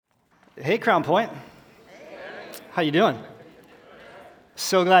Hey, Crown Point. How you doing?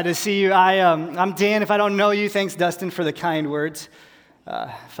 So glad to see you. I'm Dan. If I don't know you, thanks, Dustin, for the kind words.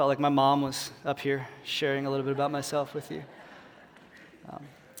 Felt like my mom was up here sharing a little bit about myself with you.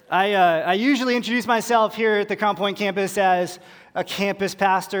 I usually introduce myself here at the Crown Point campus as a campus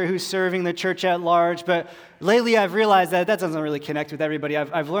pastor who's serving the church at large, but lately I've realized that doesn't really connect with everybody.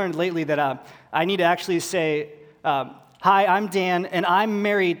 I've learned lately that I need to actually say, hi, I'm Dan, and I'm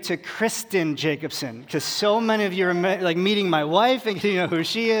married to Pastor Jacobsen, because so many of you are meeting my wife and you know who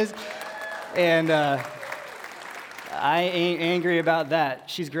she is, and I ain't angry about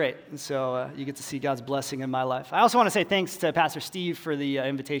that. She's great, and so you get to see God's blessing in my life. I also want to say thanks to Pastor Steve for the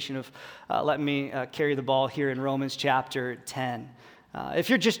invitation of letting me carry the ball here in Romans chapter 10. If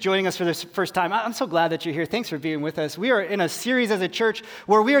you're just joining us for the first time, I'm so glad that you're here. Thanks for being with us. We are in a series as a church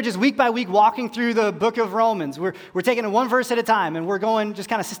where we are just week by week walking through the book of Romans. We're taking it one verse at a time, and we're going just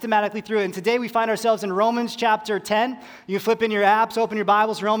kind of systematically through it. And today we find ourselves in Romans chapter 10. You can flip in your apps, open your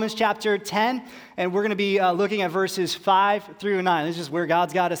Bibles, Romans chapter 10, and we're going to be looking at verses 5 through 9. This is where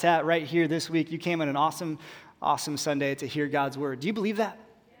God's got us at right here this week. You came on an awesome Sunday to hear God's word. Do you believe that?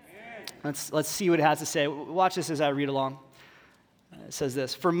 Yes. Let's see what it has to say. Watch this as I read along. It says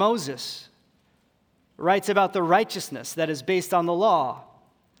this: For Moses writes about the righteousness that is based on the law,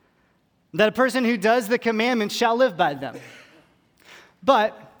 that a person who does the commandments shall live by them.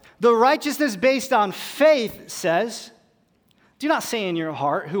 But the righteousness based on faith says, do not say in your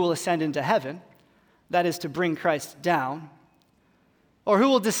heart, who will ascend into heaven, that is to bring Christ down, or who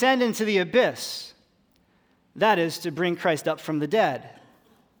will descend into the abyss, that is to bring Christ up from the dead.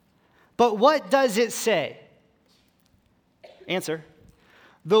 But what does it say? Answer: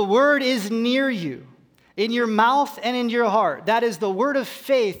 the word is near you, in your mouth and in your heart. That is the word of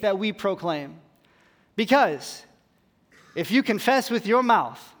faith that we proclaim. Because if you confess with your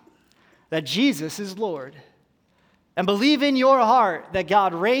mouth that Jesus is Lord, and believe in your heart that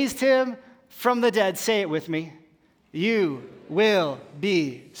God raised him from the dead, say it with me, you will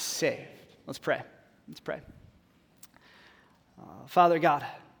be saved. Let's pray. Father God,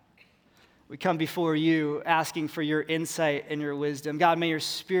 we come before you asking for your insight and your wisdom. God, may your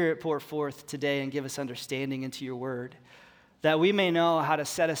Spirit pour forth today and give us understanding into your word, that we may know how to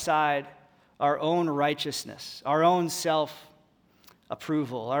set aside our own righteousness, our own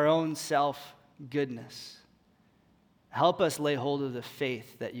self-approval, our own self-goodness. Help us lay hold of the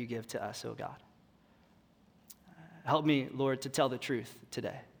faith that you give to us, oh God. Help me, Lord, to tell the truth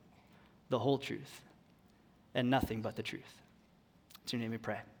today, the whole truth, and nothing but the truth. In your name we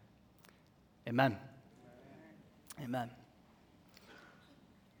pray. Amen. Amen.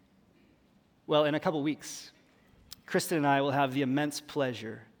 Well, in a couple weeks, Kristen and I will have the immense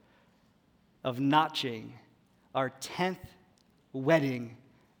pleasure of notching our 10th wedding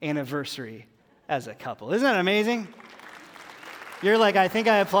anniversary as a couple. Isn't that amazing? You're like, I think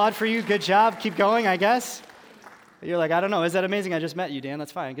I applaud for you. Good job. Keep going, I guess. You're like, I don't know. Is that amazing? I just met you, Dan.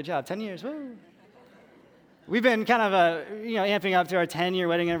 That's fine. Good job. 10 years. Woo. We've been kind of, amping up to our 10-year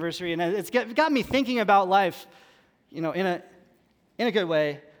wedding anniversary, and it's got me thinking about life, in a good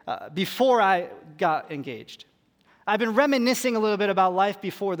way, before I got engaged. I've been reminiscing a little bit about life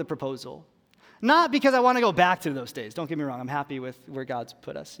before the proposal. Not because I want to go back to those days. Don't get me wrong. I'm happy with where God's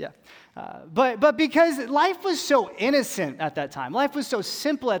put us, yeah. But because life was so innocent at that time. Life was so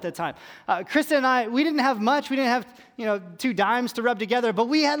simple at that time. Kristen and I, we didn't have much. We didn't have, 2 dimes to rub together, but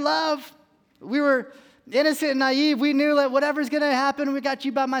we had love. We were innocent and naive. We knew that whatever's going to happen, we got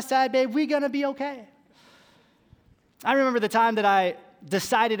you by my side, babe. We're going to be okay. I remember the time that I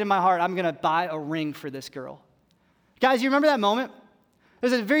decided in my heart I'm going to buy a ring for this girl. Guys, you remember that moment?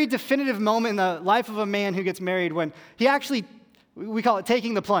 There's a very definitive moment in the life of a man who gets married when he actually, we call it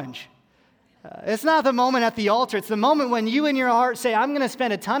taking the plunge. It's not the moment at the altar. It's the moment when you in your heart say, I'm going to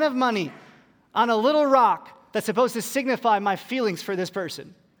spend a ton of money on a little rock that's supposed to signify my feelings for this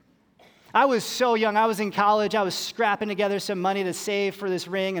person. I was so young. I was in college. I was scrapping together some money to save for this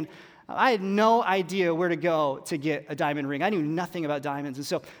ring, and I had no idea where to go to get a diamond ring. I knew nothing about diamonds, and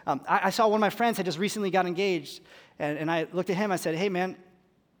so I saw one of my friends had just recently got engaged, and I looked at him. I said, hey, man,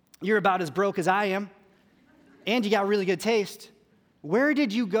 you're about as broke as I am, and you got really good taste. Where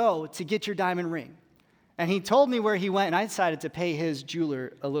did you go to get your diamond ring? And he told me where he went, and I decided to pay his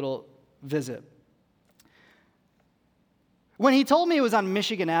jeweler a little visit. When he told me it was on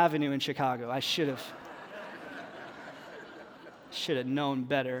Michigan Avenue in Chicago, I should have known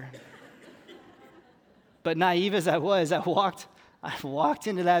better. But naive as I was, I walked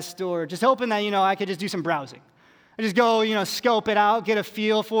into that store just hoping that, I could just do some browsing. I just go, scope it out, get a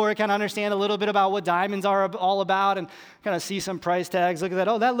feel for it, kind of understand a little bit about what diamonds are all about, and kind of see some price tags, look at that,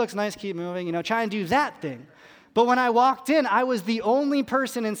 oh, that looks nice, keep moving, try and do that thing. But when I walked in, I was the only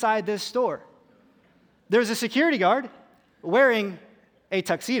person inside this store. There's a security guard wearing a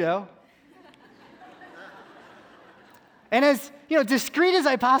tuxedo. And as discreet as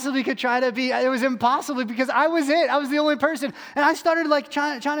I possibly could try to be, it was impossible because I was it. I was the only person. And I started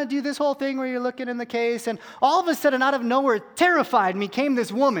trying to do this whole thing where you're looking in the case. And all of a sudden, out of nowhere, terrified me, came this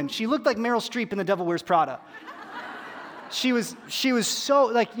woman. She looked like Meryl Streep in The Devil Wears Prada. She was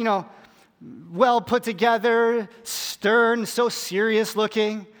so well put together, stern, so serious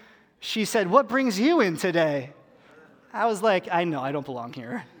looking. She said, "What brings you in today?" I was like, I know, I don't belong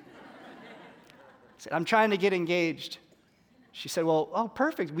here. I said, "I'm trying to get engaged." She said, "Well, oh,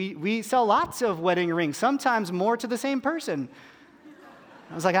 perfect. We sell lots of wedding rings, sometimes more to the same person."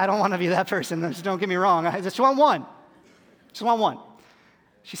 I was like, I don't want to be that person. Just don't get me wrong. I just want one. Just want one.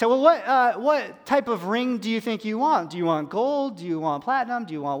 She said, "Well, what type of ring do you think you want? Do you want gold? Do you want platinum?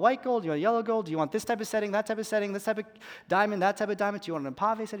 Do you want white gold? Do you want yellow gold? Do you want this type of setting, that type of setting, this type of diamond, that type of diamond? Do you want an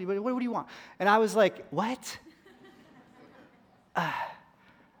pave setting? What do you want?" And I was like, what? I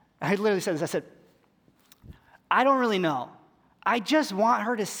literally said this. I said, "I don't really know. I just want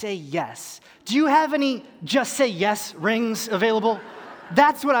her to say yes. Do you have any just say yes rings available?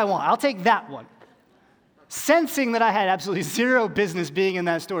 That's what I want. I'll take that one." Sensing that I had absolutely zero business being in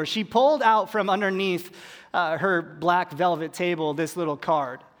that store, she pulled out from underneath her black velvet table this little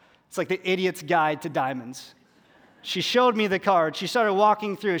card. It's like the idiot's guide to diamonds. She showed me the card. She started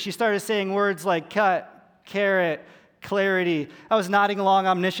walking through. She started saying words like cut, carat, clarity. I was nodding along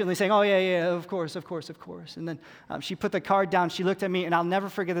omnisciently saying, "Oh, yeah, of course. And then she put the card down. She looked at me, and I'll never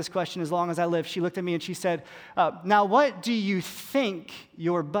forget this question as long as I live. She looked at me and she said, "Now what do you think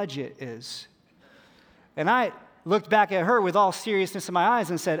your budget is?" And I looked back at her with all seriousness in my eyes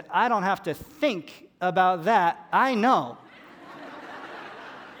and said, "I don't have to think about that. I know."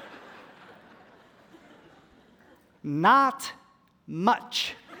 Not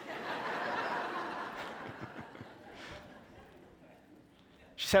much.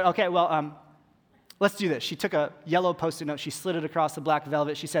 She said, "Okay, well, let's do this." She took a yellow Post-it note. She slid it across the black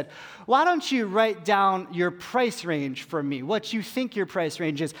velvet. She said, "Why don't you write down your price range for me, what you think your price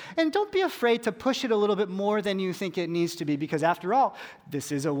range is, and don't be afraid to push it a little bit more than you think it needs to be, because after all,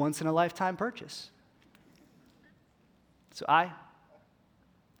 this is a once-in-a-lifetime purchase." So I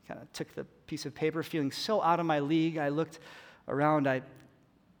kind of took the piece of paper, feeling so out of my league. I looked around. I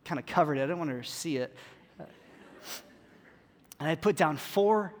kind of covered it. I didn't want her to see it. And I put down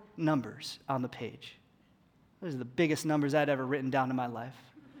 4 numbers on the page. Those are the biggest numbers I'd ever written down in my life.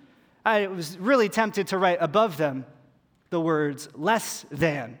 I was really tempted to write above them the words "less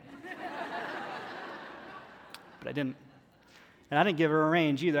than." But I didn't. And I didn't give her a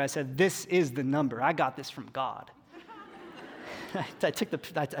range either. I said, "This is the number. I got this from God." I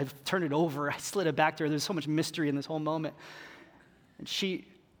turned it over. I slid it back to her. There's so much mystery in this whole moment. And she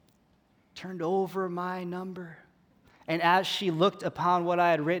turned over my number. And as she looked upon what I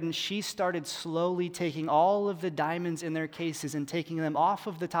had written, she started slowly taking all of the diamonds in their cases and taking them off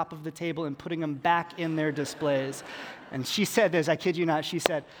of the top of the table and putting them back in their displays. And she said this, I kid you not, she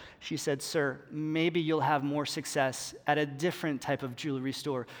said, "Sir, maybe you'll have more success at a different type of jewelry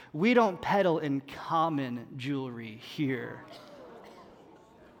store. We don't peddle in common jewelry here."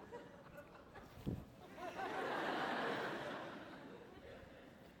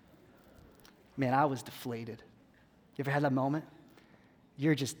 Man, I was deflated. You ever had that moment?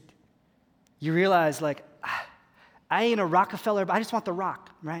 You realize, I ain't a Rockefeller, but I just want the rock,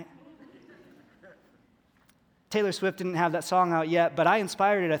 right? Taylor Swift didn't have that song out yet, but I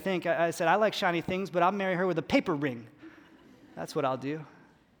inspired it, I think. I said, "I like shiny things, but I'll marry her with a paper ring. That's what I'll do."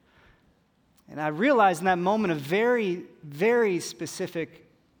 And I realized in that moment a very, very specific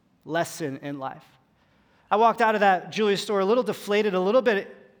lesson in life. I walked out of that jewelry store a little deflated, a little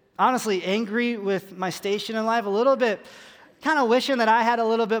bit honestly angry with my station in life, a little bit kind of wishing that I had a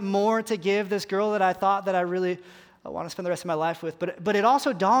little bit more to give this girl that I thought that I really want to spend the rest of my life with. But it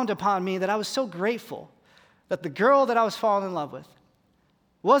also dawned upon me that I was so grateful that the girl that I was falling in love with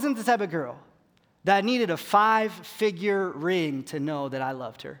wasn't the type of girl that needed a 5-figure ring to know that I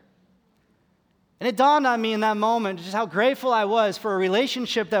loved her. And it dawned on me in that moment just how grateful I was for a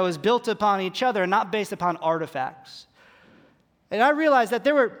relationship that was built upon each other and not based upon artifacts. And I realized that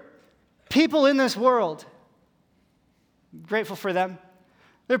there were people in this world, I'm grateful for them.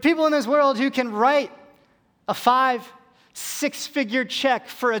 There are people in this world who can write a 5-6-figure check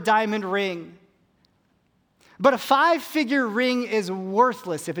for a diamond ring. But a 5-figure ring is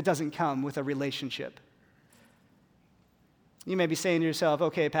worthless if it doesn't come with a relationship. You may be saying to yourself,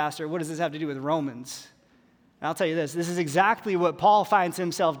 okay, Pastor, what does this have to do with Romans? And I'll tell you this is exactly what Paul finds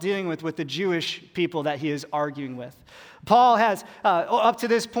himself dealing with the Jewish people that he is arguing with. Paul has, up to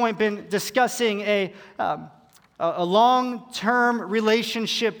this point, been discussing a long-term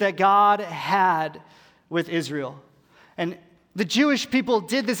relationship that God had with Israel. And the Jewish people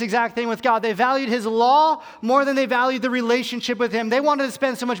did this exact thing with God. They valued his law more than they valued the relationship with him. They wanted to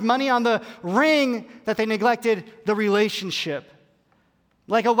spend so much money on the ring that they neglected the relationship.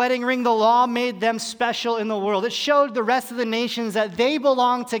 Like a wedding ring, the law made them special in the world. It showed the rest of the nations that they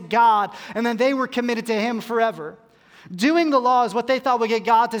belonged to God and that they were committed to him forever. Doing the law is what they thought would get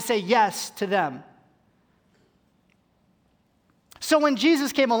God to say yes to them. So when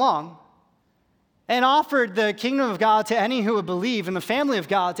Jesus came along and offered the kingdom of God to any who would believe and the family of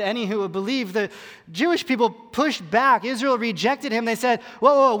God to any who would believe, the Jewish people pushed back. Israel rejected him. They said,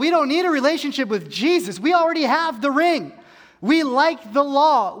 whoa, we don't need a relationship with Jesus. We already have the ring. We like the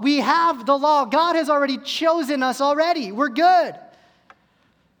law. We have the law. God has already chosen us already. We're good.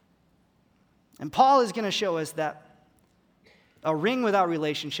 And Paul is going to show us that a ring without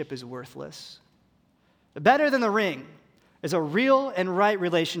relationship is worthless. Better than the ring is a real and right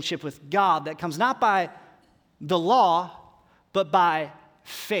relationship with God that comes not by the law, but by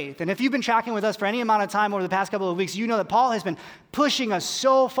faith. And if you've been tracking with us for any amount of time over the past couple of weeks, you know that Paul has been pushing us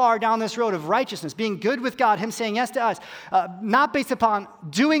so far down this road of righteousness, being good with God, him saying yes to us, not based upon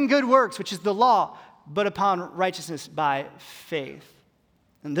doing good works, which is the law, but upon righteousness by faith.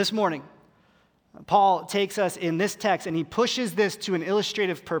 And this morning, Paul takes us in this text and he pushes this to an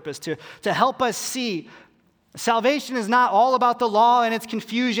illustrative purpose to help us see salvation is not all about the law and its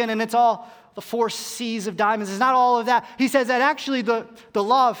confusion and it's all the 4 C's of diamonds. It's not all of that. He says that actually the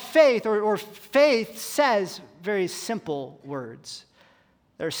law of faith or faith says very simple words.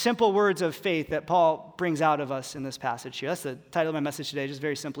 There are simple words of faith that Paul brings out of us in this passage here. That's the title of my message today, just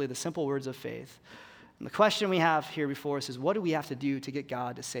very simply, the simple words of faith. And the question we have here before us is, what do we have to do to get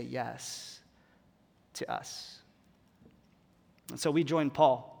God to say yes to us? And so we join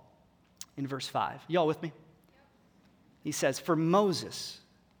Paul in verse 5. Y'all with me? He says, for Moses,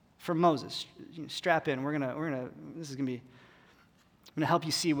 strap in. This is going to help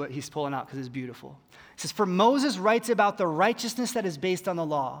you see what he's pulling out because it's beautiful. He says, for Moses writes about the righteousness that is based on the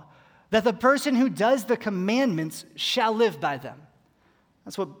law, that the person who does the commandments shall live by them.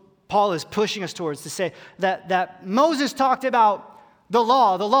 That's what Paul is pushing us towards, to say that Moses talked about the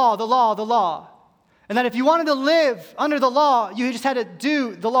law. And that if you wanted to live under the law, you just had to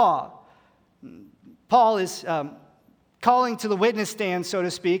do the law. Paul is calling to the witness stand, so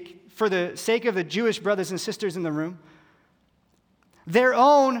to speak, for the sake of the Jewish brothers and sisters in the room, their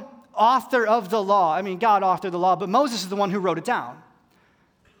own author of the law. I mean, God authored the law, but Moses is the one who wrote it down.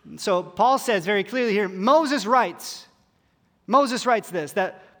 So Paul says very clearly here, Moses writes this,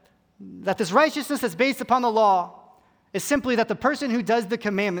 that this righteousness that's based upon the law is simply that the person who does the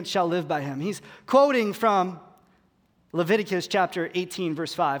commandments shall live by him. He's quoting from Leviticus chapter 18,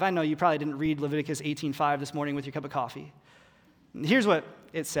 verse 5. I know you probably didn't read Leviticus 18:5 this morning with your cup of coffee. Here's what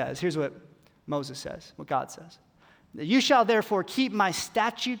it says. Here's what Moses says, what God says. You shall therefore keep my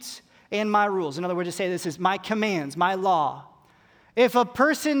statutes and my rules. In other words, to say this is my commands, my law. If a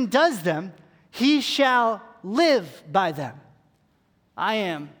person does them, he shall live by them. I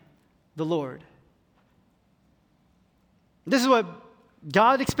am the Lord. This is what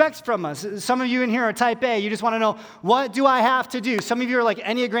God expects from us. Some of you in here are type A. You just want to know, what do I have to do? Some of you are like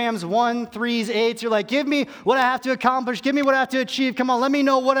Enneagrams 1, 3s, 8s. You're like, give me what I have to accomplish. Give me what I have to achieve. Come on, let me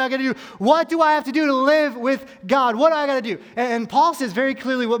know what I got to do. What do I have to do to live with God? What do I got to do? And Paul says very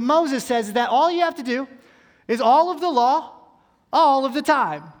clearly what Moses says is that all you have to do is all of the law, all of the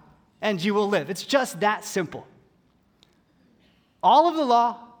time, and you will live. It's just that simple. All of the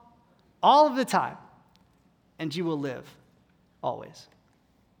law, all of the time, and you will live always.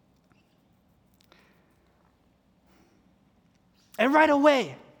 And right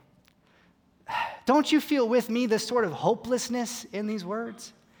away, don't you feel with me this sort of hopelessness in these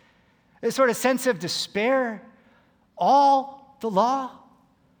words? This sort of sense of despair? All the law?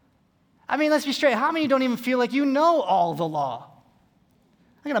 I mean, let's be straight. How many don't even feel like you know all the law?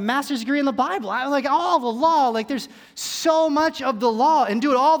 I got a master's degree in the Bible. I'm like, all the law. Like, there's so much of the law and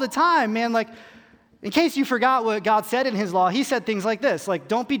do it all the time, man. Like, in case you forgot what God said in his law, he said things like this, like,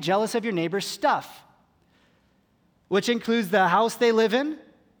 don't be jealous of your neighbor's stuff, which includes the house they live in,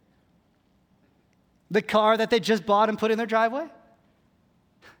 the car that they just bought and put in their driveway.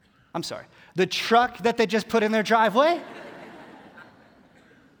 I'm sorry, the truck that they just put in their driveway,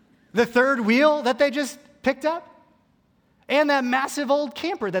 the third wheel that they just picked up, and that massive old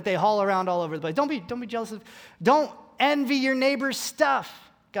camper that they haul around all over the place. Don't be jealous of, don't envy your neighbor's stuff,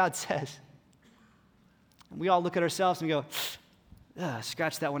 God says. And we all look at ourselves and go,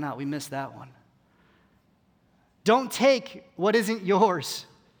 scratch that one out. We missed that one. Don't take what isn't yours.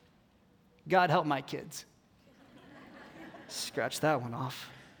 God help my kids. Scratch that one off.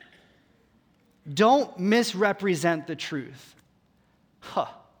 Don't misrepresent the truth.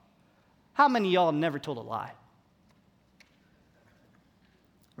 How many of y'all have never told a lie?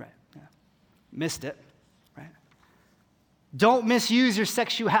 Right, yeah. Missed it, right? Don't misuse your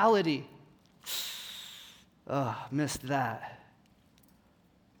sexuality. Missed that.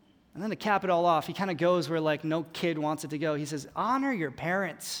 And then to cap it all off, he kind of goes where like no kid wants it to go. He says, honor your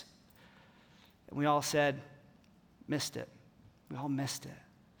parents. And we all said, missed it. We all missed it.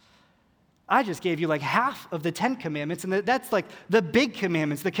 I just gave you like half of the 10 commandments, and that's like the big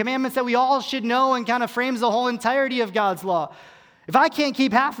commandments, the commandments that we all should know and kind of frames the whole entirety of God's law. If I can't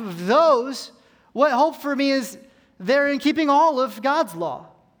keep half of those, what hope for me is there in keeping all of God's law?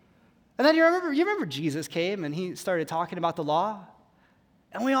 And then you remember Jesus came and he started talking about the law?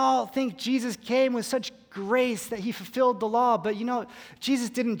 And we all think Jesus came with such grace that he fulfilled the law. But you know, Jesus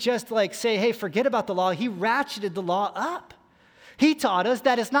didn't just like say, hey, forget about the law. He ratcheted the law up. He taught us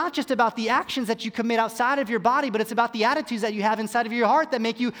that it's not just about the actions that you commit outside of your body, but it's about the attitudes that you have inside of your heart that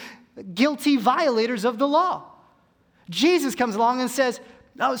make you guilty violators of the law. Jesus comes along and says,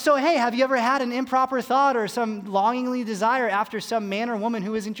 oh, so hey, have you ever had an improper thought or some longingly desire after some man or woman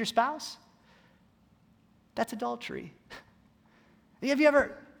who isn't your spouse? That's adultery. Have you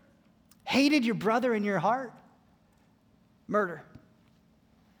ever hated your brother in your heart? Murder.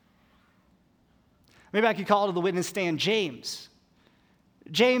 Maybe I could call to the witness stand James.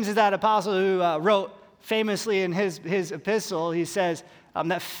 James is that apostle who wrote famously in his epistle, he says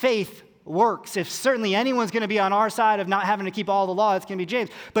that faith works. If certainly anyone's going to be on our side of not having to keep all the law, it's going to be James.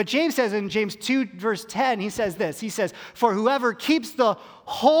 But James says in James 2, verse 10, he says this. He says, for whoever keeps the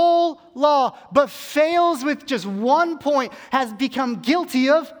whole law but fails with just one point has become guilty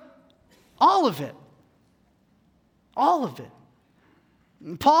of all of it. All of it.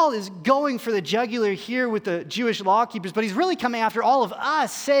 Paul is going for the jugular here with the Jewish law keepers, but he's really coming after all of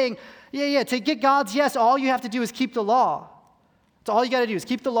us, saying, to get God's yes, all you have to do is keep the law. That's all you got to do is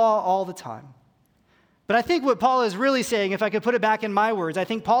keep the law all the time. But I think what Paul is really saying, if I could put it back in my words, I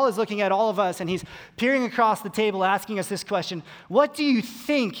think Paul is looking at all of us and he's peering across the table asking us this question: what do you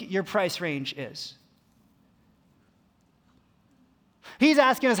think your price range is? He's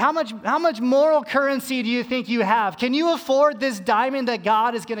asking us, how much moral currency do you think you have? Can you afford this diamond that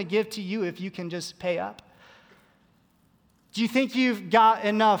God is going to give to you if you can just pay up? Do you think you've got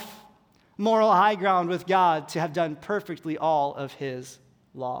enough moral high ground with God to have done perfectly all of his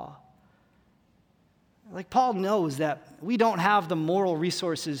law? Like Paul knows that we don't have the moral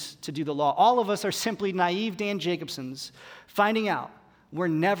resources to do the law. All of us are simply naive Dan Jacobsens finding out we're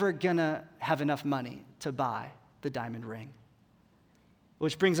never going to have enough money to buy the diamond ring.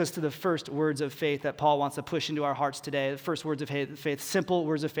 Which brings us to the first words of faith that Paul wants to push into our hearts today. The first words of faith, simple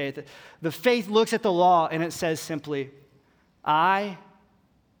words of faith. The faith looks at the law and it says simply, I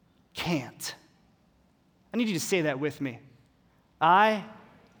can't. I need you to say that with me. I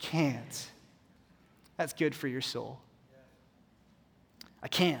can't. That's good for your soul. I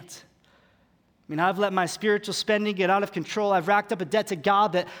can't. I mean, I've let my spiritual spending get out of control. I've racked up a debt to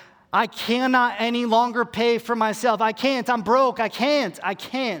God that I cannot any longer pay for myself. I can't. I'm broke. I can't.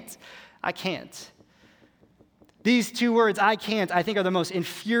 These two words, I can't, I think are the most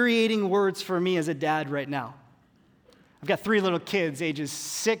infuriating words for me as a dad right now. I've got 3 little kids, ages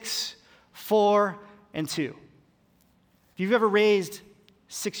 6, 4, and 2. If you've ever raised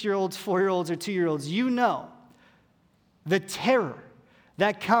 6-year-olds, 4-year-olds, or 2-year-olds, you know the terror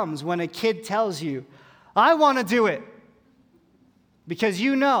that comes when a kid tells you, I want to do it, because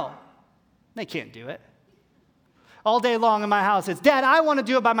you know they can't do it. All day long in my house, it's, Dad, I want to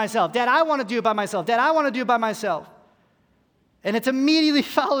do it by myself. Dad, I want to do it by myself. Dad, I want to do it by myself. And it's immediately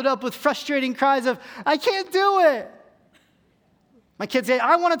followed up with frustrating cries of, I can't do it. My kids say,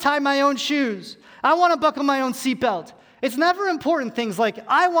 I want to tie my own shoes. I want to buckle my own seatbelt. It's never important things like,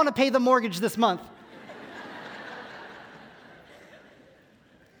 I want to pay the mortgage this month.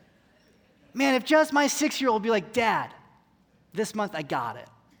 Man, if just my 6-year-old would be like, Dad, this month I got it,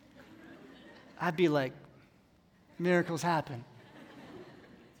 I'd be like, miracles happen.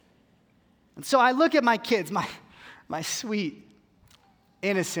 And so I look at my kids, my sweet,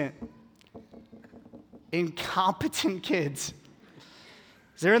 innocent, incompetent kids.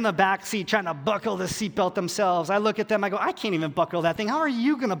 They're in the back seat trying to buckle the seatbelt themselves. I look at them, I go, I can't even buckle that thing. How are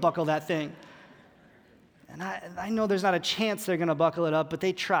you going to buckle that thing? And I know there's not a chance they're going to buckle it up, but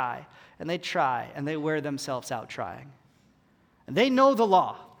they try. and they try, and they wear themselves out trying. And they know the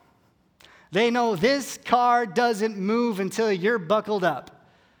law. They know this car doesn't move until you're buckled up.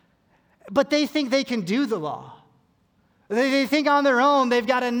 But they think they can do the law. They think on their own they've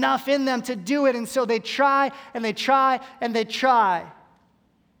got enough in them to do it, and so they try, and they try, and they try.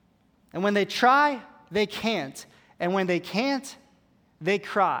 And when they try, they can't. And when they can't, they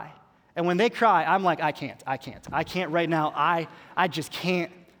cry. And when they cry, I'm like, I can't right now. I just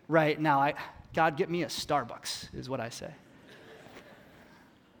can't right now. God, get me a Starbucks, is what I say.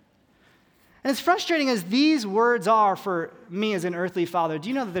 And as frustrating as these words are for me as an earthly father, do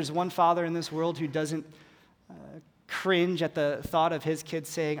you know that there's one father in this world who doesn't cringe at the thought of his kids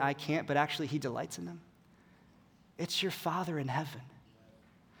saying, I can't, but actually he delights in them? It's your Father in heaven.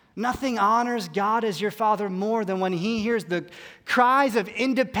 Nothing honors God as your Father more than when he hears the cries of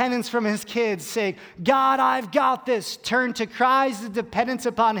independence from his kids saying, God, I've got this. Turn to cries of dependence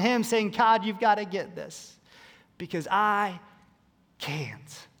upon him saying, God, you've got to get this because I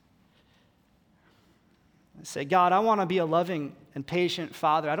can't. I say, God, I want to be a loving and patient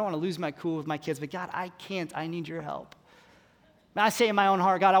father. I don't want to lose my cool with my kids, but God, I can't. I need your help. I say in my own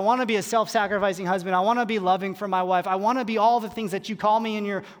heart, God, I want to be a self-sacrificing husband. I want to be loving for my wife. I want to be all the things that you call me in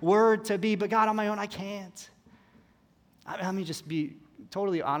your word to be, but God, on my own, I can't. Let me just be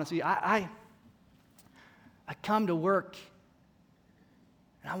totally honest with you. I come to work,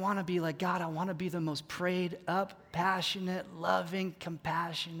 and I want to be like God. I want to be the most prayed up, passionate, loving,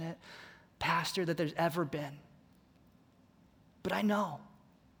 compassionate pastor that there's ever been. But I know,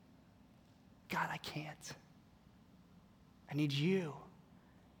 God, I can't. I need you.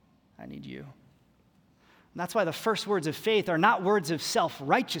 I need you. And that's why the first words of faith are not words of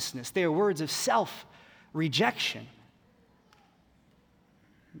self-righteousness. They are words of self-rejection.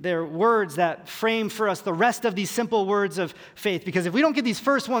 They're words that frame for us the rest of these simple words of faith. Because if we don't get these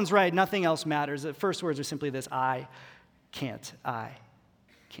first ones right, nothing else matters. The first words are simply this: I can't. I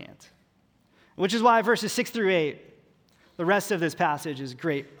can't. Which is why verses 6 through 8, the rest of this passage is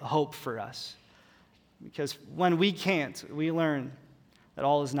great hope for us. Because when we can't, we learn that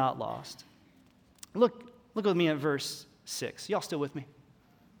all is not lost. Look with me at verse 6. Y'all still with me?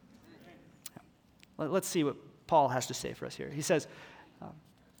 Let's see what Paul has to say for us here. He says,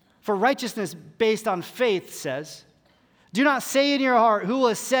 for righteousness based on faith says, do not say in your heart, who will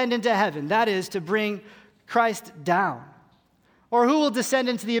ascend into heaven? That is to bring Christ down. Or who will descend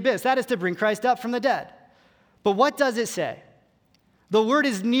into the abyss? That is to bring Christ up from the dead. But what does it say? The word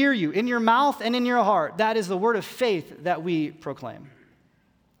is near you, in your mouth and in your heart. That is the word of faith that we proclaim.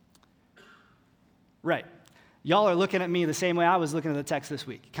 Right. Y'all are looking at me the same way I was looking at the text this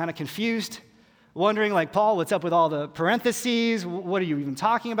week. Kind of confused, wondering like, Paul, what's up with all the parentheses? What are you even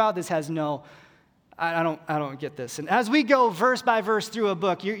talking about? This has no, I don't get this. And as we go verse by verse through a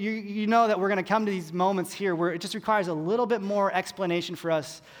book, you know that we're going to come to these moments here where it just requires a little bit more explanation for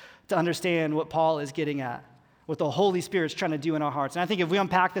us to understand what Paul is getting at, what the Holy Spirit's trying to do in our hearts. And I think if we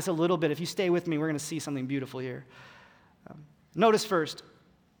unpack this a little bit, if you stay with me, we're going to see something beautiful here. Notice first,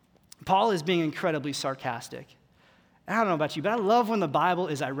 Paul is being incredibly sarcastic. I don't know about you, but I love when the Bible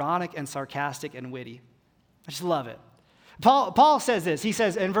is ironic and sarcastic and witty. I just love it. Paul says this. He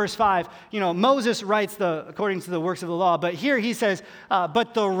says in verse 5, Moses writes according to the works of the law, but here he says,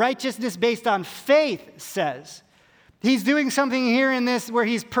 but the righteousness based on faith says. He's doing something here in this where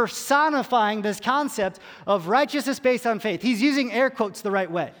he's personifying this concept of righteousness based on faith. He's using air quotes the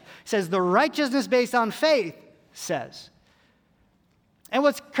right way. He says, the righteousness based on faith says. And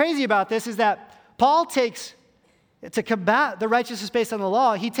what's crazy about this is that Paul takes, to combat the righteousness based on the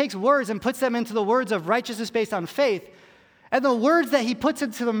law, he takes words and puts them into the words of righteousness based on faith. And the words that he puts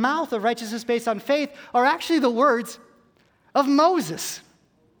into the mouth of righteousness based on faith are actually the words of Moses.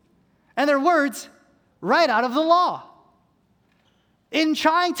 And they're words right out of the law. In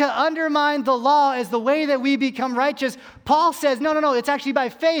trying to undermine the law as the way that we become righteous, Paul says, no, it's actually by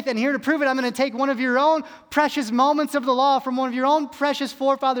faith. And here to prove it, I'm going to take one of your own precious moments of the law from one of your own precious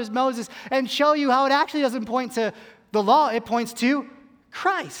forefathers, Moses, and show you how it actually doesn't point to the law. It points to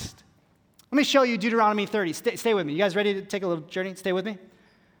Christ. Let me show you Deuteronomy 30. Stay with me. You guys ready to take a little journey? Stay with me.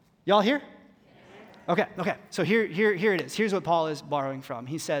 Y'all here? Okay. So here it is. Here's what Paul is borrowing from.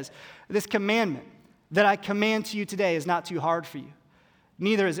 He says, this commandment that I command to you today is not too hard for you.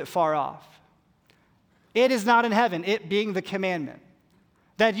 Neither is it far off. It is not in heaven, it being the commandment,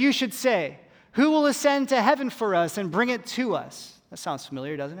 that you should say, who will ascend to heaven for us and bring it to us? That sounds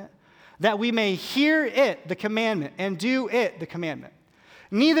familiar, doesn't it? That we may hear it, the commandment, and do it, the commandment.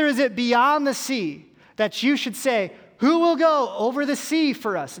 Neither is it beyond the sea, that you should say, who will go over the sea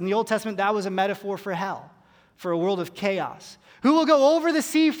for us? In the Old Testament, that was a metaphor for hell, for a world of chaos? Who will go over the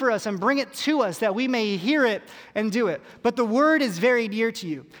sea for us and bring it to us that we may hear it and do it? But the word is very dear to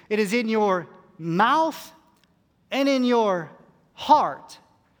you. It is in your mouth and in your heart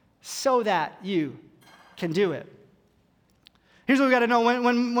so that you can do it. Here's what we got to know.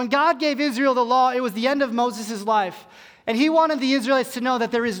 When God gave Israel the law, it was the end of Moses' life. And he wanted the Israelites to know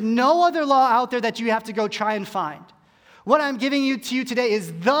that there is no other law out there that you have to go try and find. What I'm giving you to you today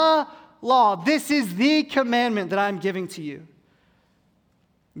is the law. This is the commandment that I'm giving to you.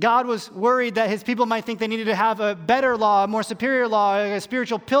 God was worried that his people might think they needed to have a better law, a more superior law, a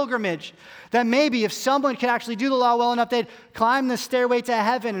spiritual pilgrimage. That maybe if someone could actually do the law well enough, they'd climb the stairway to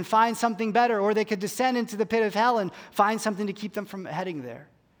heaven and find something better, or they could descend into the pit of hell and find something to keep them from heading there.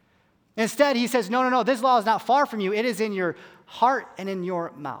 Instead, he says, no, this law is not far from you. It is in your heart and in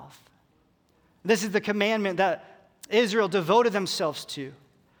your mouth. This is the commandment that Israel devoted themselves to.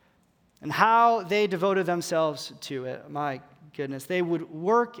 And how they devoted themselves to it, my goodness. They would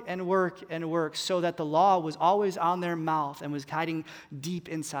work and work and work so that the law was always on their mouth and was hiding deep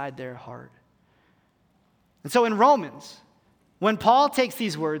inside their heart. And so in Romans, when Paul takes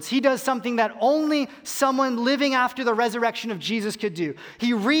these words, he does something that only someone living after the resurrection of Jesus could do.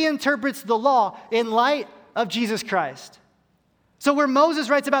 He reinterprets the law in light of Jesus Christ. So where Moses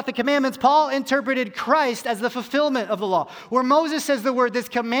writes about the commandments, Paul interpreted Christ as the fulfillment of the law. Where Moses says the word, this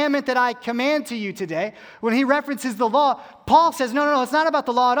commandment that I command to you today, when he references the law, Paul says, no, it's not about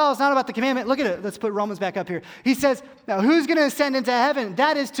the law at all. It's not about the commandment. Look at it. Let's put Romans back up here. He says, now who's going to ascend into heaven?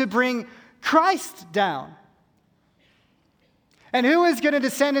 That is to bring Christ down. And who is going to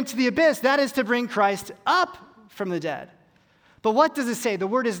descend into the abyss? That is to bring Christ up from the dead. But what does it say? The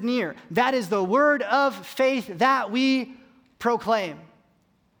word is near. That is the word of faith that we proclaim.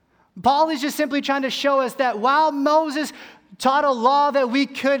 Paul is just simply trying to show us that while Moses taught a law that we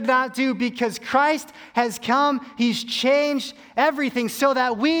could not do, because Christ has come, he's changed everything so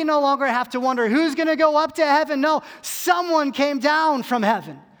that we no longer have to wonder who's going to go up to heaven. No, someone came down from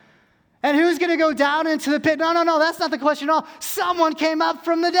heaven. And who's going to go down into the pit? No, that's not the question at all. Someone came up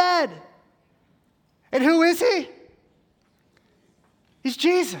from the dead. And who is he? He's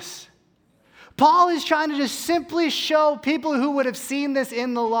Jesus. Paul is trying to just simply show people who would have seen this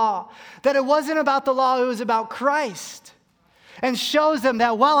in the law that it wasn't about the law, it was about Christ. And shows them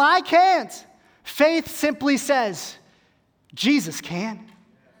that while I can't, faith simply says, Jesus can.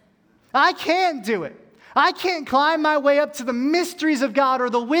 I can't do it. I can't climb my way up to the mysteries of God or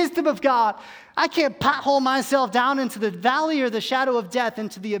the wisdom of God. I can't pothole myself down into the valley or the shadow of death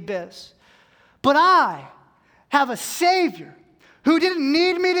into the abyss. But I have a Savior who didn't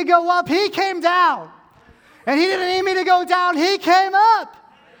need me to go up. He came down. And he didn't need me to go down. He came up.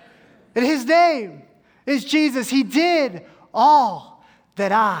 And his name is Jesus. He did all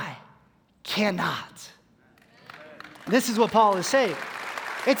that I cannot. This is what Paul is saying.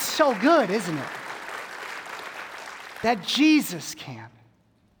 It's so good, isn't it? That Jesus can.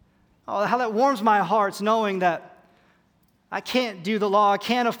 Oh, how that warms my heart knowing that I can't do the law, I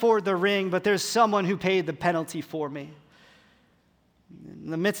can't afford the ring, but there's someone who paid the penalty for me. In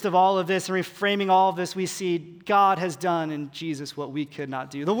the midst of all of this and reframing all of this, we see God has done in Jesus what we could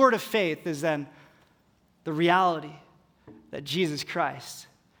not do. The word of faith is then the reality that Jesus Christ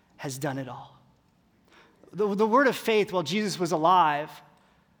has done it all. The word of faith, while Jesus was alive,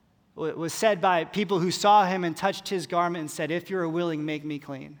 was said by people who saw him and touched his garment and said, if you're willing, make me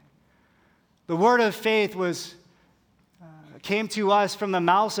clean. The word of faith came to us from the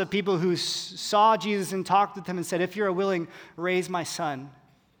mouths of people who saw Jesus and talked with him and said, if you're willing, raise my son.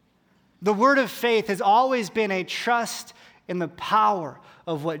 The word of faith has always been a trust in the power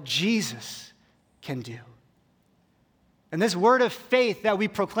of what Jesus can do. And this word of faith that we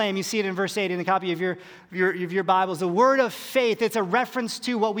proclaim, you see it in verse 8 in the copy of your Bibles. The word of faith, it's a reference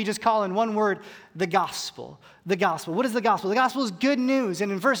to what we just call in one word, the gospel. The gospel. What is the gospel? The gospel is good news. And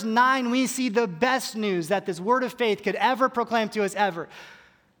in verse 9, we see the best news that this word of faith could ever proclaim to us ever.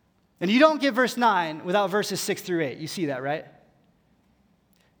 And you don't get verse 9 without verses 6 through 8. You see that, right?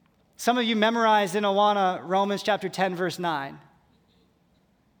 Some of you memorized in Awana Romans chapter 10, verse 9.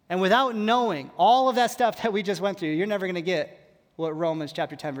 And without knowing all of that stuff that we just went through, you're never going to get what Romans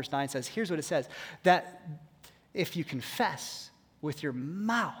chapter 10, verse 9 says. Here's what it says, that if you confess with your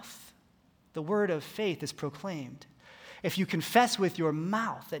mouth, the word of faith is proclaimed. If you confess with your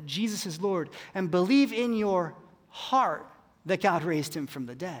mouth that Jesus is Lord and believe in your heart that God raised him from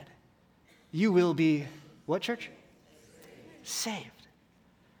the dead, you will be, what, church? Saved.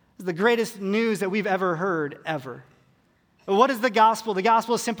 This is the greatest news that we've ever heard, ever. What is the gospel? The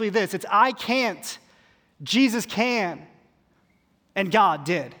gospel is simply this. It's I can't, Jesus can, and God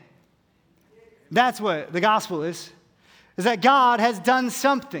did. That's what the gospel is that God has done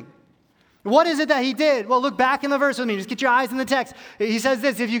something. What is it that he did? Well, look back in the verse with me. Just get your eyes in the text. He says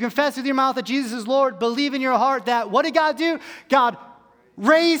this, if you confess with your mouth that Jesus is Lord, believe in your heart that, what did God do? God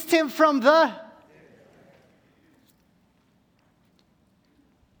raised him from the... How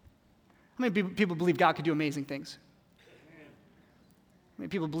many people believe God could do amazing things? How many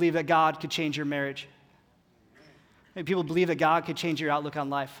people believe that God could change your marriage? How many people believe that God could change your outlook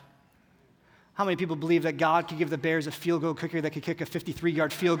on life? How many people believe that God could give the Bears a field goal kicker that could kick a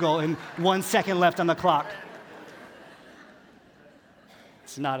 53-yard field goal in 1 second left on the clock?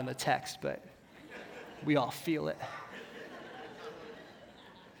 It's not in the text, but we all feel it.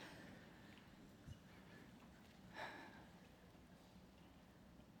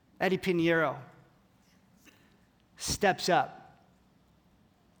 Eddie Pinheiro steps up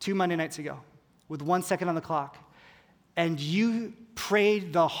 2 Monday nights ago with 1 second on the clock, and you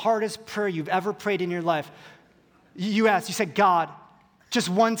prayed the hardest prayer you've ever prayed in your life. You asked, you said, God, just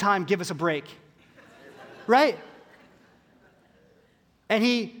one time, give us a break. Right? And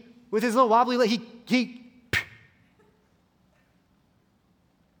he, with his little wobbly leg,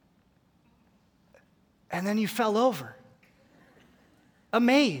 and then you fell over.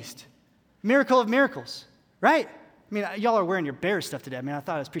 Amazed. Miracle of miracles. Right? I mean, y'all are wearing your Bears stuff today. I mean, I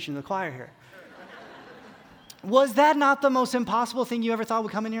thought I was preaching to the choir here. Was that not the most impossible thing you ever thought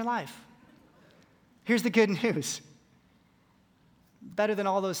would come in your life? Here's the good news. Better than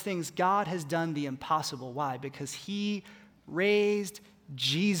all those things, God has done the impossible. Why? Because he raised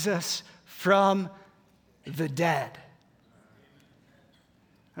Jesus from the dead.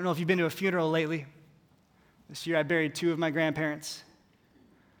 I don't know if you've been to a funeral lately. This year I buried 2 of my grandparents.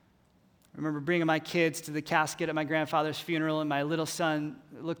 I remember bringing my kids to the casket at my grandfather's funeral, and my little son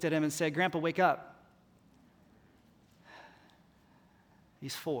looked at him and said, Grandpa, wake up.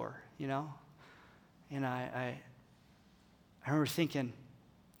 He's 4, you know? And I remember thinking,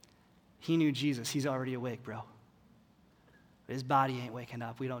 he knew Jesus. He's already awake, bro. But his body ain't waking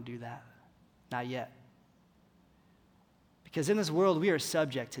up. We don't do that. Not yet. Because in this world, we are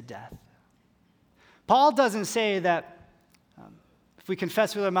subject to death. Paul doesn't say that if we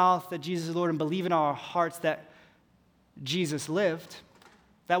confess with our mouth that Jesus is Lord and believe in our hearts that Jesus lived,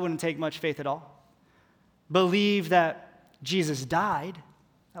 that wouldn't take much faith at all. Believe that Jesus died,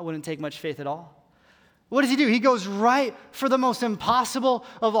 that wouldn't take much faith at all. What does he do? He goes right for the most impossible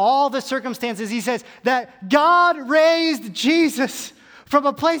of all the circumstances. He says that God raised Jesus from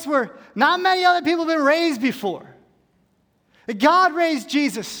a place where not many other people have been raised before. God raised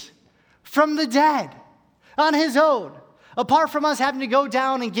Jesus from the dead on his own, apart from us having to go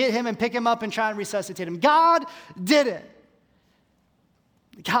down and get him and pick him up and try and resuscitate him. God did it.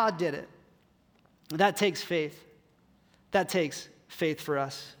 God did it. That takes faith. That takes faith for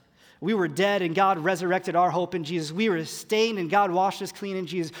us. We were dead and God resurrected our hope in Jesus. We were stained and God washed us clean in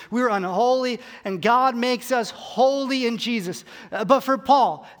Jesus. We were unholy and God makes us holy in Jesus. But for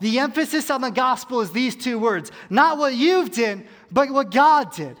Paul, the emphasis on the gospel is these 2 words. Not what you've done, but what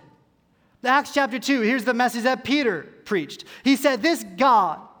God did. Acts chapter 2, here's the message that Peter preached. He said, this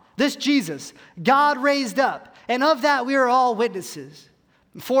God, this Jesus, God raised up, and of that we are all witnesses.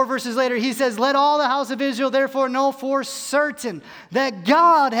 4 verses later, he says, let all the house of Israel therefore know for certain that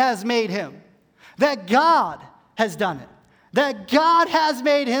God has made him, that God has done it, that God has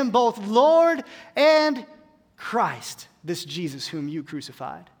made him both Lord and Christ, this Jesus whom you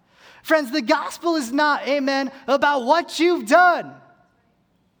crucified. Friends, the gospel is not, amen, about what you've done.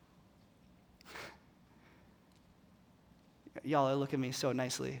 Y'all are looking at me so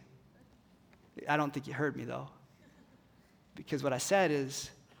nicely. I don't think you heard me, though. Because what I said is,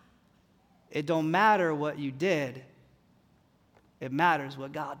 it don't matter what you did. It matters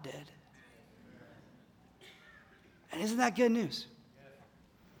what God did. And isn't that good news?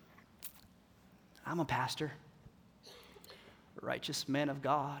 I'm a pastor, a righteous man of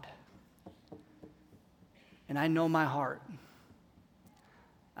God. And I know my heart.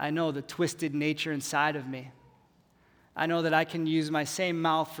 I know the twisted nature inside of me. I know that I can use my same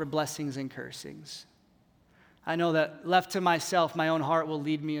mouth for blessings and cursings. I know that left to myself, my own heart will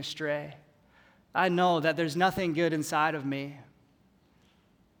lead me astray. I know that there's nothing good inside of me.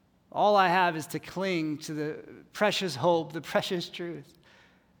 All I have is to cling to the precious hope, the precious truth,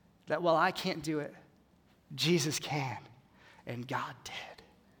 that while I can't do it, Jesus can, and God did.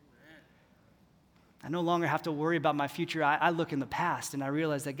 I no longer have to worry about my future. I look in the past, and I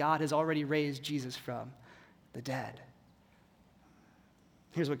realize that God has already raised Jesus from the dead.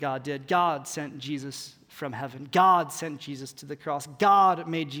 Here's what God did. God sent Jesus from heaven. God sent Jesus to the cross. God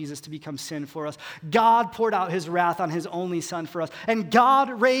made Jesus to become sin for us. God poured out his wrath on his only son for us. And God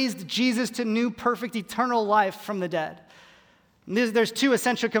raised Jesus to new, perfect, eternal life from the dead. There's two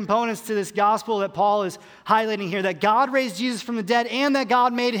essential components to this gospel that Paul is highlighting here, that God raised Jesus from the dead and that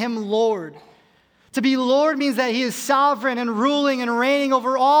God made him Lord. To be Lord means that he is sovereign and ruling and reigning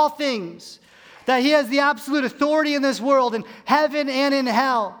over all things, that he has the absolute authority in this world, in heaven and in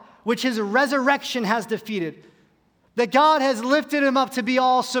hell, which his resurrection has defeated, that God has lifted him up to be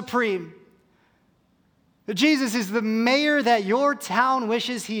all supreme. That Jesus is the mayor that your town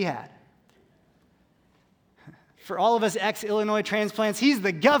wishes he had. For all of us ex-Illinois transplants, he's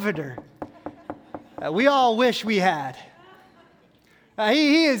the governor that we all wish we had.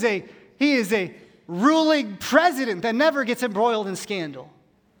 He is a ruling president that never gets embroiled in scandal.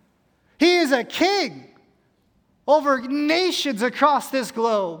 He is a king over nations across this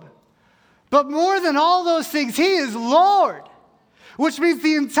globe. But more than all those things, he is Lord, which means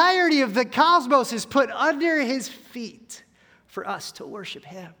the entirety of the cosmos is put under his feet for us to worship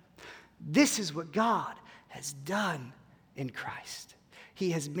him. This is what God has done in Christ.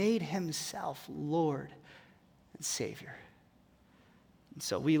 He has made himself Lord and Savior. And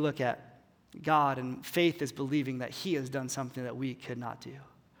so we look at God, and faith is believing that he has done something that we could not do.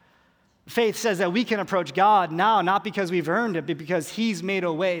 Faith says that we can approach God now, not because we've earned it, but because he's made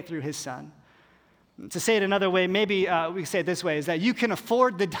a way through his son. To say it another way, maybe we say it this way, is that you can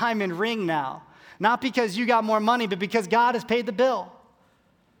afford the diamond ring now, not because you got more money, but because God has paid the bill.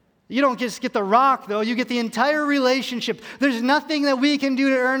 You don't just get the rock, though. You get the entire relationship. There's nothing that we can do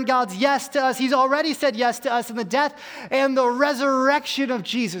to earn God's yes to us. He's already said yes to us in the death and the resurrection of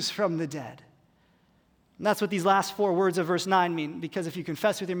Jesus from the dead. And that's what these last four words of verse 9 mean. Because if you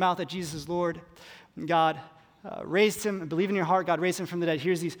confess with your mouth that Jesus is Lord, and God raised him, and believe in your heart God raised him from the dead,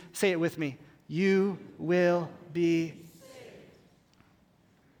 here's these, say it with me. You will be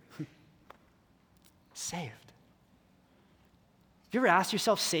saved. Have you ever asked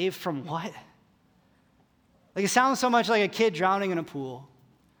yourself, saved from what? Like, it sounds so much like a kid drowning in a pool.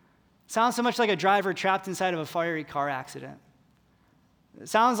 It sounds so much like a driver trapped inside of a fiery car accident. It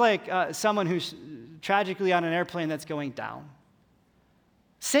sounds like someone who's tragically on an airplane that's going down.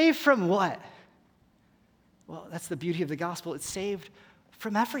 Saved from what? Well, that's the beauty of the gospel. It's saved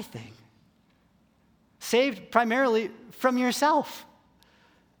from everything. Saved primarily from yourself.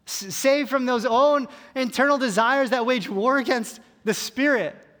 Saved from those own internal desires that wage war against the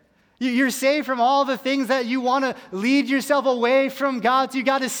Spirit. You're saved from all the things that you want to lead yourself away from God to.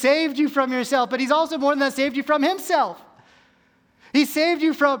 God has saved you from yourself, but he's also more than that saved you from himself. He saved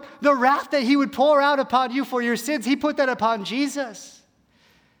you from the wrath that he would pour out upon you for your sins. He put that upon Jesus.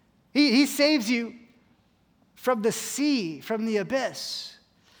 He saves you from the sea, from the abyss.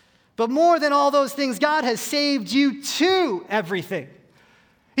 But more than all those things, God has saved you to everything.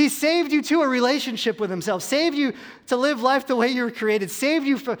 He saved you to a relationship with himself, saved you to live life the way you were created, saved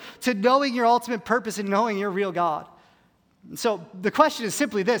you to knowing your ultimate purpose and knowing your real God. And so the question is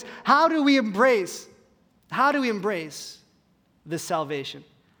simply this: how do we embrace this salvation?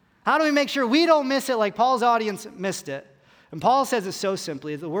 How do we make sure we don't miss it like Paul's audience missed it? And Paul says it so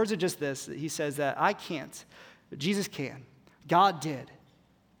simply. The words are just this. He says that I can't, but Jesus can. God did.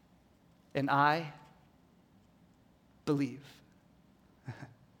 And I believe.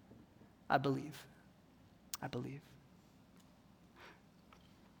 I believe. I believe.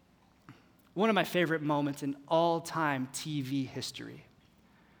 One of my favorite moments in all-time TV history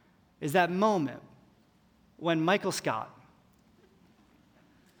is that moment when Michael Scott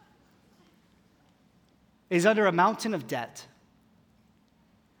is under a mountain of debt,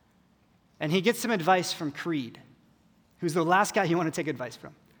 and he gets some advice from Creed, who's the last guy you want to take advice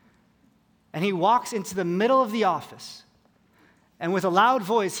from. And he walks into the middle of the office, and with a loud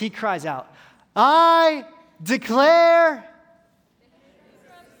voice, he cries out, I declare...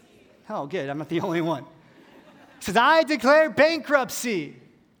 Oh, good, I'm not the only one. He says, I declare bankruptcy.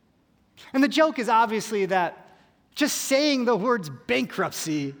 And the joke is obviously that just saying the words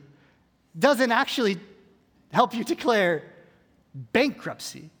bankruptcy doesn't actually help you declare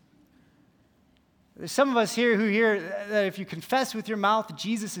bankruptcy. There's some of us here who hear that if you confess with your mouth that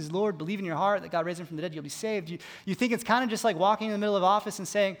Jesus is Lord, believe in your heart that God raised him from the dead, you'll be saved. You think it's kind of just like walking in the middle of office and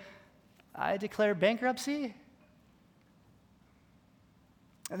saying, I declare bankruptcy?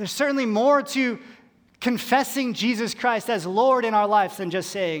 And there's certainly more to confessing Jesus Christ as Lord in our lives than just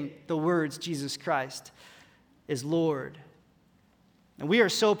saying the words Jesus Christ is Lord. And we are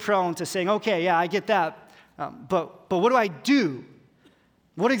so prone to saying, okay, yeah, I get that, but what do I do?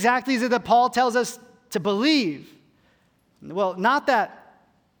 What exactly is it that Paul tells us to believe? Well, not that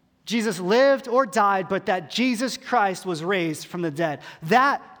Jesus lived or died, but that Jesus Christ was raised from the dead.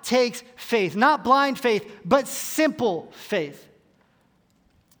 That takes faith, not blind faith, but simple faith.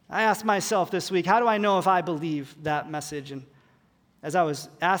 I asked myself this week, how do I know if I believe that message? And as I was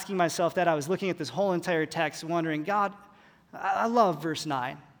asking myself that, I was looking at this whole entire text, wondering, God, I love verse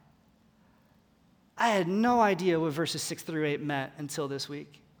 9. I had no idea what verses 6 through 8 meant until this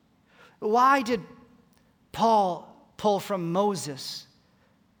week. Why did Paul pull from Moses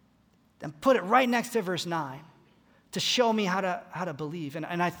and put it right next to verse 9 to show me how to believe? And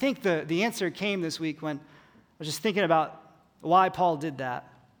I think the answer came this week when I was just thinking about why Paul did that.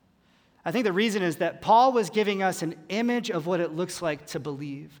 I think the reason is that Paul was giving us an image of what it looks like to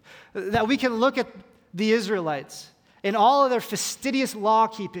believe. That we can look at the Israelites in all of their fastidious law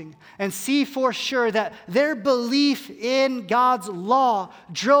keeping and see for sure that their belief in God's law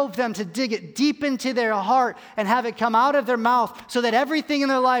drove them to dig it deep into their heart and have it come out of their mouth so that everything in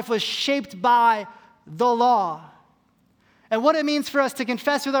their life was shaped by the law. And what it means for us to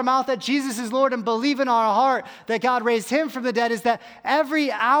confess with our mouth that Jesus is Lord and believe in our heart that God raised him from the dead is that every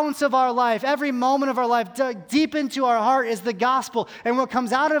ounce of our life, every moment of our life, dug deep into our heart is the gospel. And what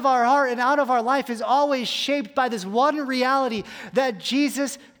comes out of our heart and out of our life is always shaped by this one reality that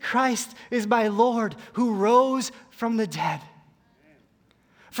Jesus Christ is my Lord who rose from the dead.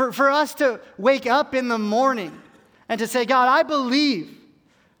 For us to wake up in the morning and to say, God, I believe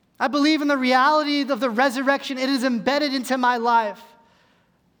in the reality of the resurrection. It is embedded into my life.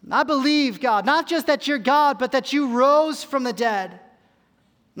 I believe, God, not just that you're God, but that you rose from the dead.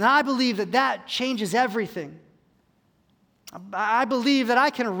 And I believe that changes everything. I believe that I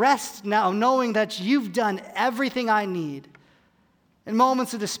can rest now knowing that you've done everything I need. In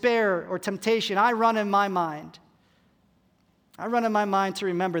moments of despair or temptation, I run in my mind. I run in my mind to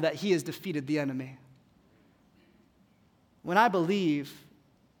remember that he has defeated the enemy. When I believe,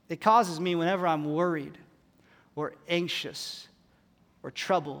 it causes me, whenever I'm worried or anxious or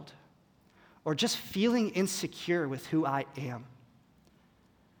troubled or just feeling insecure with who I am,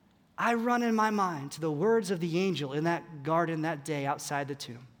 I run in my mind to the words of the angel in that garden that day outside the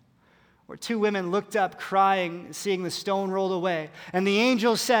tomb, where two women looked up crying, seeing the stone rolled away. And the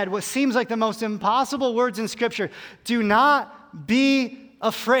angel said what seems like the most impossible words in Scripture, "Do not be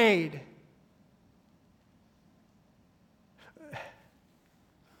afraid."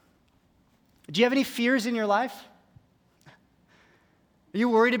 Do you have any fears in your life? Are you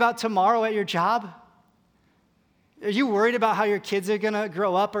worried about tomorrow at your job? Are you worried about how your kids are going to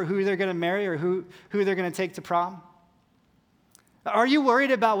grow up or who they're going to marry or who they're going to take to prom? Are you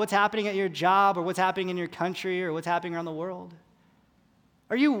worried about what's happening at your job or what's happening in your country or what's happening around the world?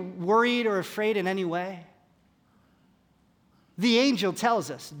 Are you worried or afraid in any way? The angel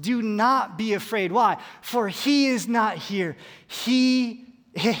tells us, do not be afraid. Why? For he is not here. He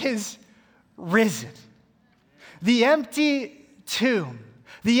is risen. The empty tomb,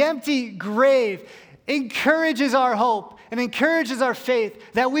 the empty grave encourages our hope and encourages our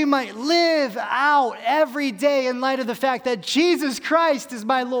faith that we might live out every day in light of the fact that Jesus Christ is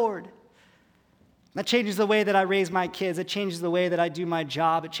my Lord. That changes the way that I raise my kids. It changes the way that I do my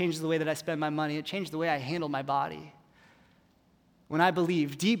job. It changes the way that I spend my money. It changes the way I handle my body. When I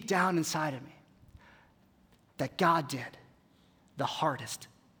believe deep down inside of me that God did the hardest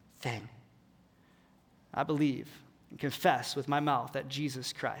thing. I believe and confess with my mouth that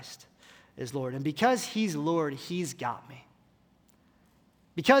Jesus Christ is Lord. And because he's Lord, he's got me.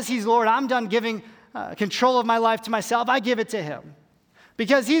 Because he's Lord, I'm done giving control of my life to myself. I give it to him.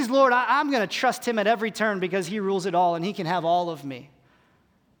 Because he's Lord, I'm going to trust him at every turn because he rules it all and he can have all of me.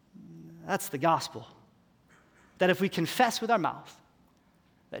 That's the gospel. That if we confess with our mouth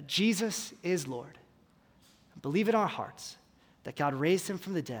that Jesus is Lord, and believe in our hearts that God raised him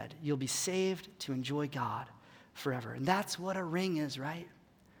from the dead, you'll be saved to enjoy God forever. And that's what a ring is, right?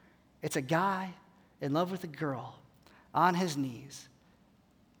 It's a guy in love with a girl on his knees,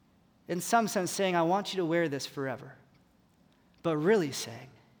 in some sense saying, I want you to wear this forever. But really saying,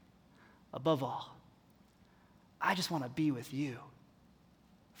 above all, I just want to be with you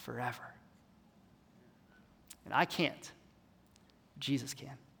forever. And I can't. Jesus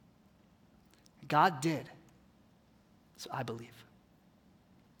can. God did. So I believe.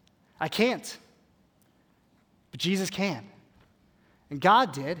 I can't, but Jesus can. And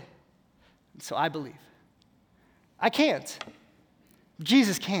God did, so I believe. I can't, but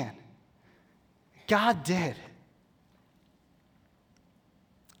Jesus can. God did.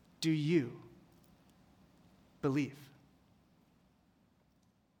 Do you believe?